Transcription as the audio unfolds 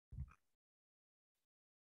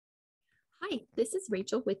Hi, this is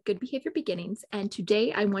Rachel with Good Behavior Beginnings, and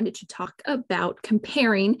today I wanted to talk about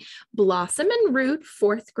comparing Blossom and Root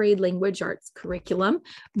fourth grade language arts curriculum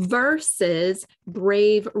versus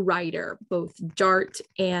Brave Writer, both DART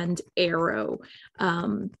and Arrow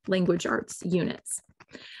language arts units.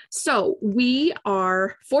 So we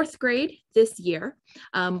are fourth grade this year.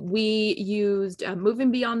 We used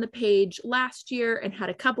Moving Beyond the Page last year and had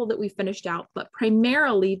a couple that we finished out, but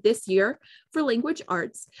primarily this year for language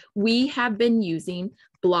arts, we have been using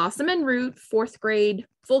Blossom and Root fourth grade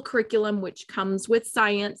full curriculum, which comes with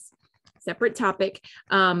science, separate topic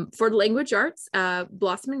for language arts,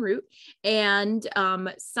 Blossom and Root, and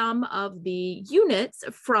some of the units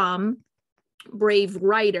from Brave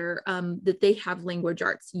Writer that they have language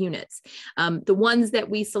arts units. The ones that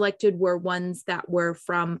we selected were ones that were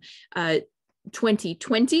from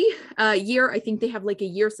 2020 year. I think they have like a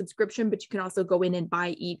year subscription, but you can also go in and buy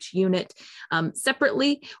each unit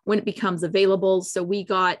separately when it becomes available. So we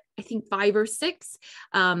got, I think, 5 or 6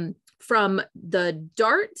 from the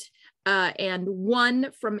DART and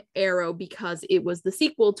 1 from Arrow because it was the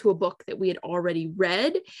sequel to a book that we had already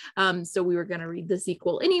read. So we were going to read the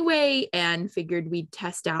sequel anyway and figured we'd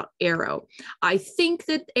test out Arrow. I think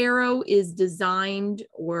that Arrow is designed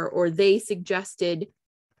or they suggested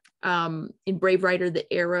in Brave Writer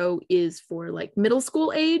that Arrow is for like middle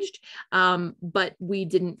school aged, but we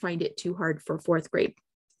didn't find it too hard for fourth grade.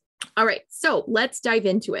 All right, so let's dive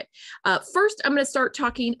into it. First, I'm going to start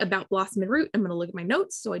talking about Blossom and Root. I'm going to look at my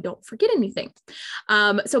notes so I don't forget anything.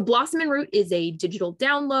 So Blossom and Root is a digital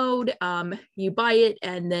download. You buy it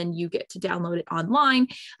and then you get to download it online.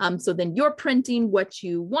 So then you're printing what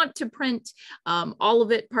you want to print, all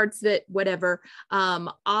of it, parts of it, whatever.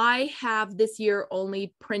 I have this year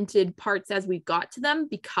only printed parts as we got to them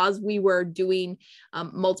because we were doing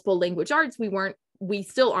multiple language arts. We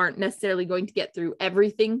still aren't necessarily going to get through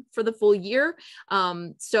everything for the full year.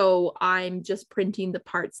 So I'm just printing the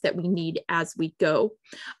parts that we need as we go.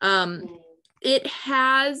 It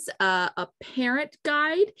has a parent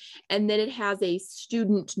guide, and then it has a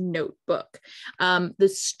student notebook. The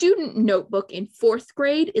student notebook in fourth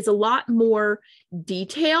grade is a lot more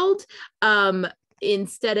detailed.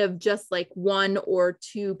 Instead of just like 1 or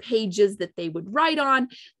 2 pages that they would write on,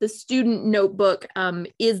 the student notebook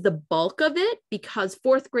is the bulk of it because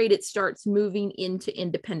fourth grade, it starts moving into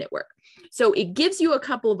independent work. So it gives you a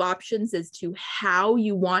couple of options as to how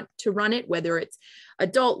you want to run it, whether it's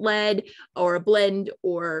adult-led or a blend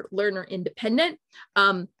or learner independent.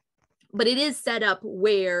 But it is set up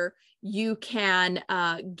where you can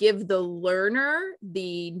give the learner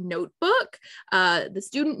the notebook, the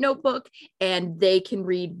student notebook, and they can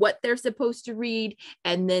read what they're supposed to read,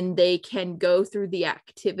 and then they can go through the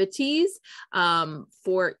activities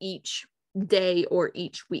for each day or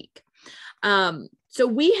each week. So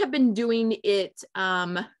we have been doing it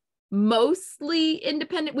mostly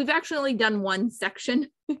independent. We've actually only done 1 section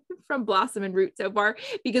from Blossom and Root so far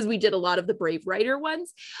because we did a lot of the Brave Writer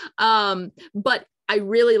ones. But I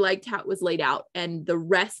really liked how it was laid out, and the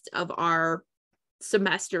rest of our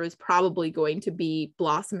semester is probably going to be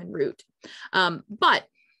Blossom and Root.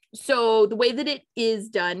 So the way that it is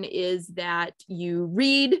done is that you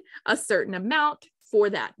read a certain amount for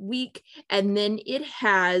that week, and then it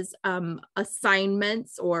has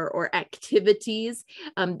assignments or activities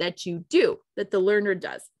that you do, that the learner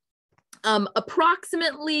does.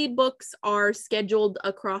 Approximately books are scheduled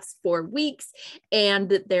across 4 weeks,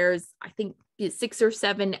 and there's, I think, 6 or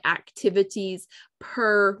 7 activities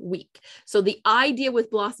per week. So the idea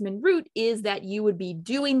with Blossom and Root is that you would be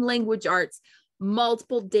doing language arts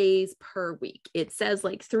multiple days per week. It says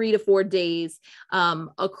like 3 to 4 days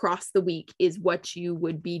across the week is what you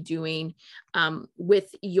would be doing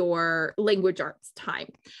with your language arts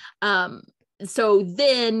time. So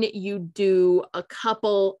then you do a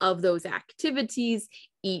couple of those activities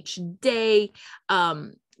each day.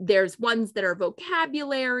 There's ones that are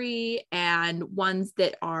vocabulary and ones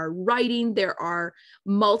that are writing. There are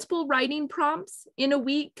multiple writing prompts in a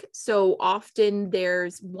week. So often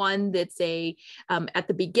there's one that's at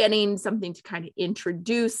the beginning, something to kind of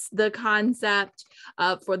introduce the concept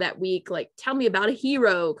for that week, like tell me about a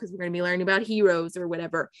hero, because we're going to be learning about heroes or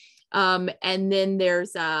whatever. And then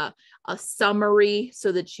there's a summary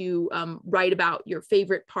so that you write about your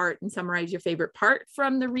favorite part and summarize your favorite part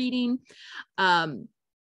from the reading.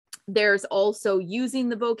 There's also using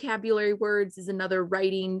the vocabulary words is another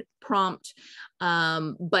writing prompt,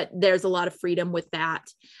 but there's a lot of freedom with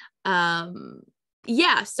that.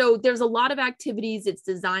 So there's a lot of activities. It's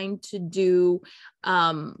designed to do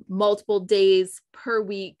multiple days per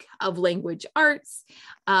week of language arts.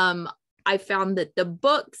 I found that the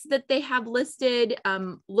books that they have listed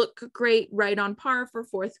look great, right on par for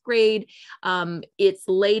fourth grade. It's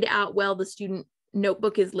laid out well. The student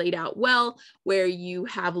notebook is laid out well, where you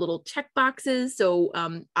have little check boxes. So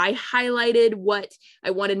I highlighted what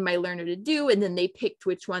I wanted my learner to do, and then they picked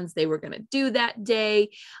which ones they were going to do that day.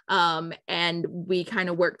 And we kind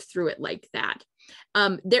of worked through it like that.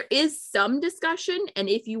 There is some discussion, and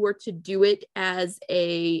if you were to do it as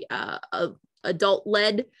a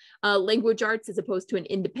adult-led language arts as opposed to an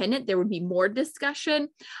independent, there would be more discussion.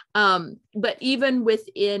 But even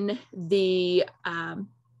within the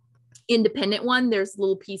independent one, there's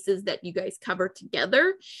little pieces that you guys cover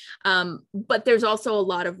together. But there's also a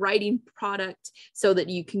lot of writing product so that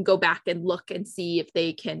you can go back and look and see if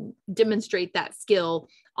they can demonstrate that skill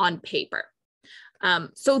on paper.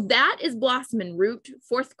 So that is Blossom and Root,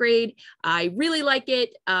 fourth grade. I really like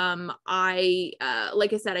it. Like I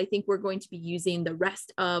said, I think we're going to be using the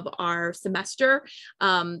rest of our semester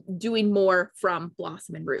doing more from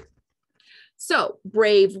Blossom and Root. So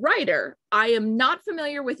Brave Writer, I am not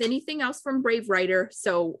familiar with anything else from Brave Writer,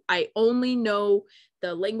 so I only know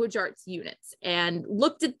the language arts units, and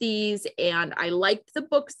looked at these, and I liked the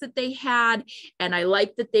books that they had, and I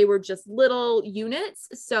liked that they were just little units.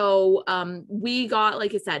 So we got,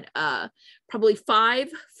 like I said, probably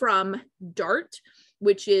 5 from DART,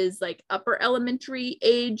 which is like upper elementary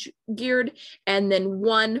age geared, and then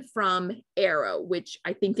 1 from Arrow, which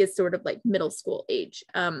I think is sort of like middle school age.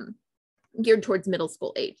 Geared towards middle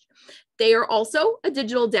school age. They are also a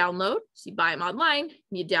digital download. So you buy them online,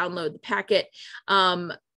 you download the packet.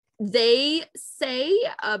 They say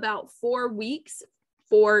about 4 weeks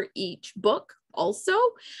for each book also.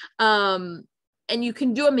 And you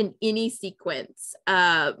can do them in any sequence.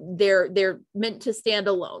 They're meant to stand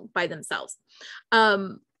alone by themselves.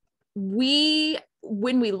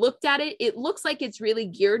 When we looked at it, it looks like it's really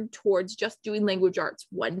geared towards just doing language arts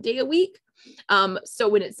 1 day a week. So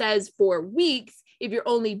when it says 4 weeks, if you're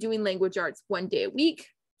only doing language arts 1 day a week,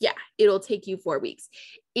 yeah, it'll take you 4 weeks.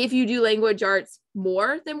 If you do language arts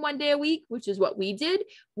more than 1 day a week, which is what we did,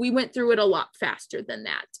 we went through it a lot faster than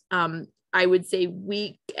that. I would say 1.5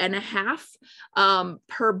 weeks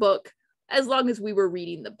per book, as long as we were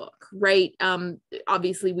reading the book, right?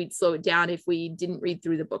 Obviously, we'd slow it down if we didn't read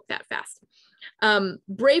through the book that fast.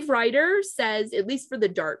 Brave Writer says, at least for the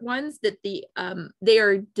DART ones, that they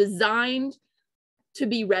are designed to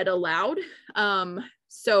be read aloud.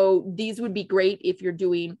 So these would be great if you're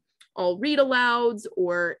doing all read alouds,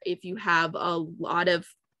 or if you have a lot of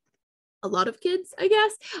kids, I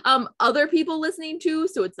guess, other people listening to.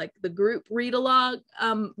 So it's like the group read along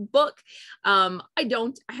book. I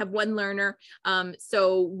have 1 learner.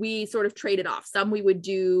 So we sort of traded off. Some we would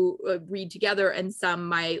do read together, and some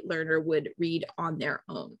my learner would read on their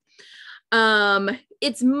own.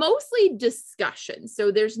 It's mostly discussion.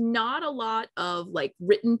 So there's not a lot of like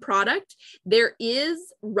written product. There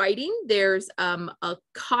is writing. There's a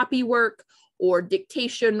copy work or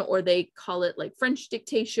dictation, or they call it like French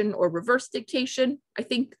dictation or reverse dictation. I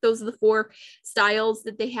think those are the 4 styles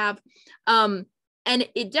that they have. And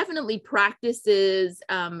it definitely practices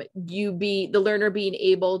the learner being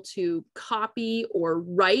able to copy or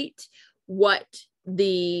write what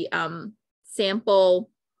the sample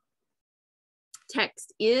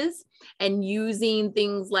text is, and using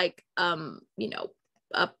things like,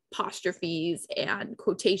 apostrophes and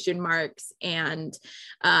quotation marks and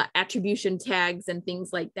attribution tags and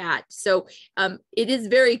things like that. So it is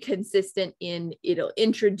very consistent it'll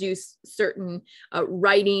introduce certain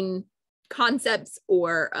writing concepts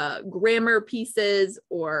or grammar pieces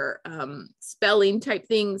or spelling type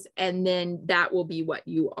things, and then that will be what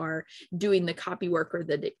you are doing the copy work or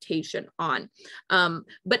the dictation on.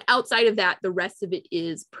 But outside of that, the rest of it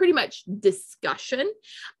is pretty much discussion.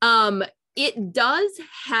 It does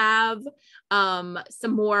have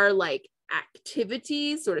some more like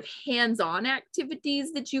activities, sort of hands-on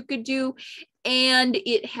activities that you could do. And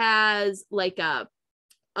it has like a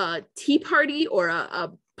tea party or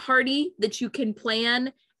a party that you can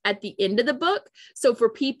plan at the end of the book. So for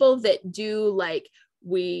people that do like,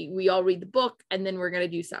 we all read the book and then we're going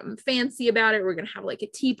to do something fancy about it, we're going to have like a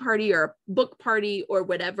tea party or a book party or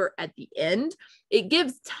whatever at the end, it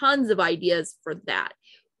gives tons of ideas for that.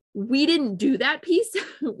 We didn't do that piece.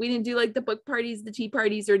 We didn't do like the book parties, the tea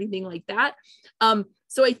parties, or anything like that.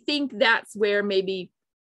 So I think that's where maybe,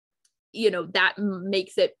 that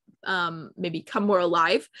makes it maybe come more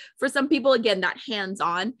alive for some people. Again, that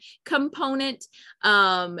hands-on component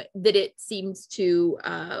that it seems to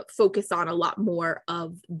focus on a lot more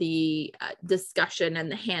of the discussion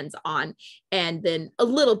and the hands-on, and then a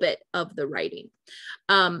little bit of the writing.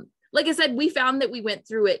 Like I said, we found that we went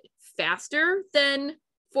through it faster than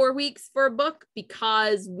 4 weeks for a book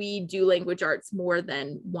because we do language arts more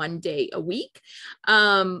than 1 day a week.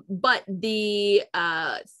 But the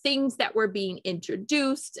things that were being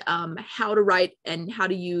introduced, how to write and how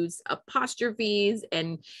to use apostrophes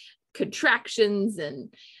and contractions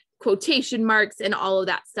and quotation marks and all of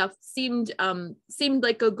that stuff seemed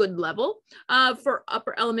like a good level for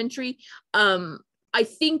upper elementary. I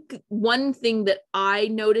think one thing that I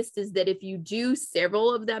noticed is that if you do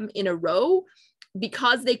several of them in a row,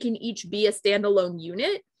 because they can each be a standalone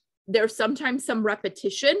unit, there's sometimes some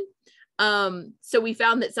repetition. So we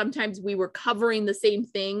found that sometimes we were covering the same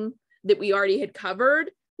thing that we already had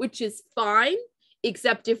covered, which is fine,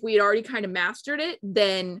 except if we had already kind of mastered it,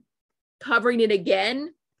 then covering it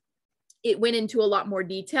again, it went into a lot more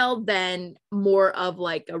detail than more of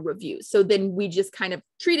like a review. So then we just kind of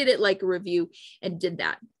treated it like a review and did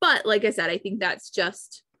that. But like I said, I think that's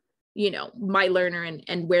just, my learner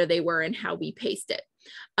and where they were and how we paced it.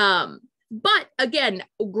 But again,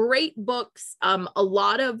 great books, a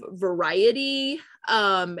lot of variety,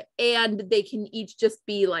 and they can each just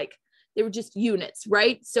be like, they were just units,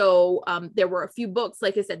 right? So there were a few books,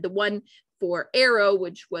 like I said, the one for Arrow,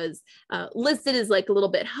 which was listed as like a little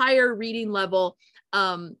bit higher reading level,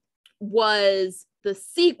 was the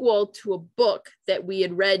sequel to a book that we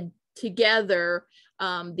had read together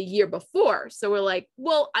the year before. So we're like,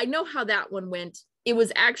 well, I know how that one went. It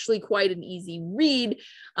was actually quite an easy read.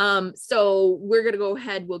 So we're going to go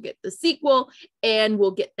ahead, we'll get the sequel and we'll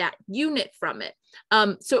get that unit from it.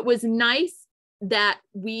 So it was nice that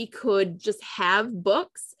we could just have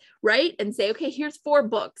books, right? And say, okay, here's 4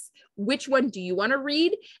 books. Which one do you want to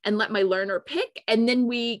read? And let my learner pick. And then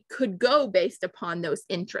we could go based upon those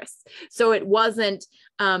interests. So it wasn't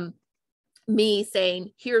me saying,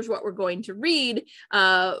 here's what we're going to read.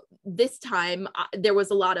 This time, there was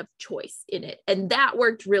a lot of choice in it. And that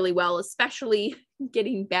worked really well, especially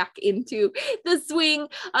getting back into the swing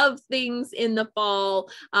of things in the fall,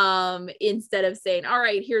 instead of saying, all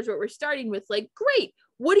right, here's what we're starting with. Like, great.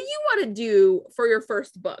 What do you want to do for your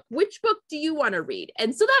first book? Which book do you want to read?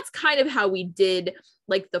 And so that's kind of how we did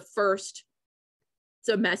like the first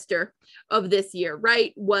semester of this year,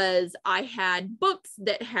 right? Was I had books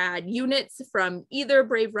that had units from either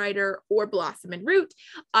Brave Writer or Blossom and Root.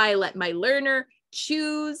 I let my learner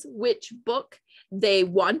choose which book they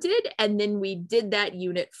wanted, and then we did that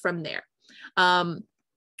unit from there.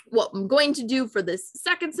 What I'm going to do for this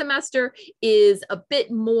second semester is a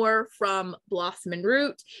bit more from Blossom and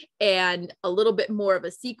Root and a little bit more of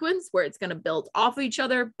a sequence where it's going to build off of each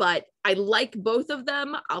other, but I like both of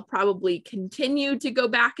them. I'll probably continue to go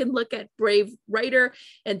back and look at Brave Writer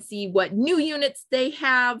and see what new units they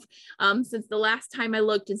have since the last time I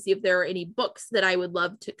looked, and see if there are any books that I would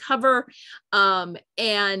love to cover.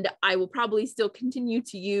 And I will probably still continue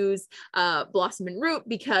to use Blossom and Root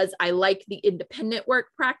because I like the independent work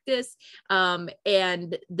practice,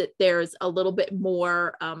 and that there's a little bit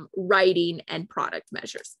more writing and product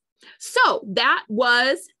measures. So that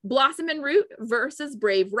was Blossom and Root versus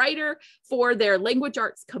Brave Writer for their language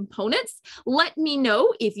arts components. Let me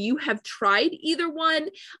know if you have tried either one,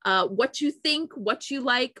 what you think, what you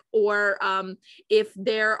like, or if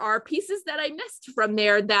there are pieces that I missed from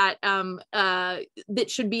there that, that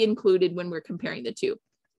should be included when we're comparing the two.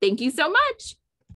 Thank you so much.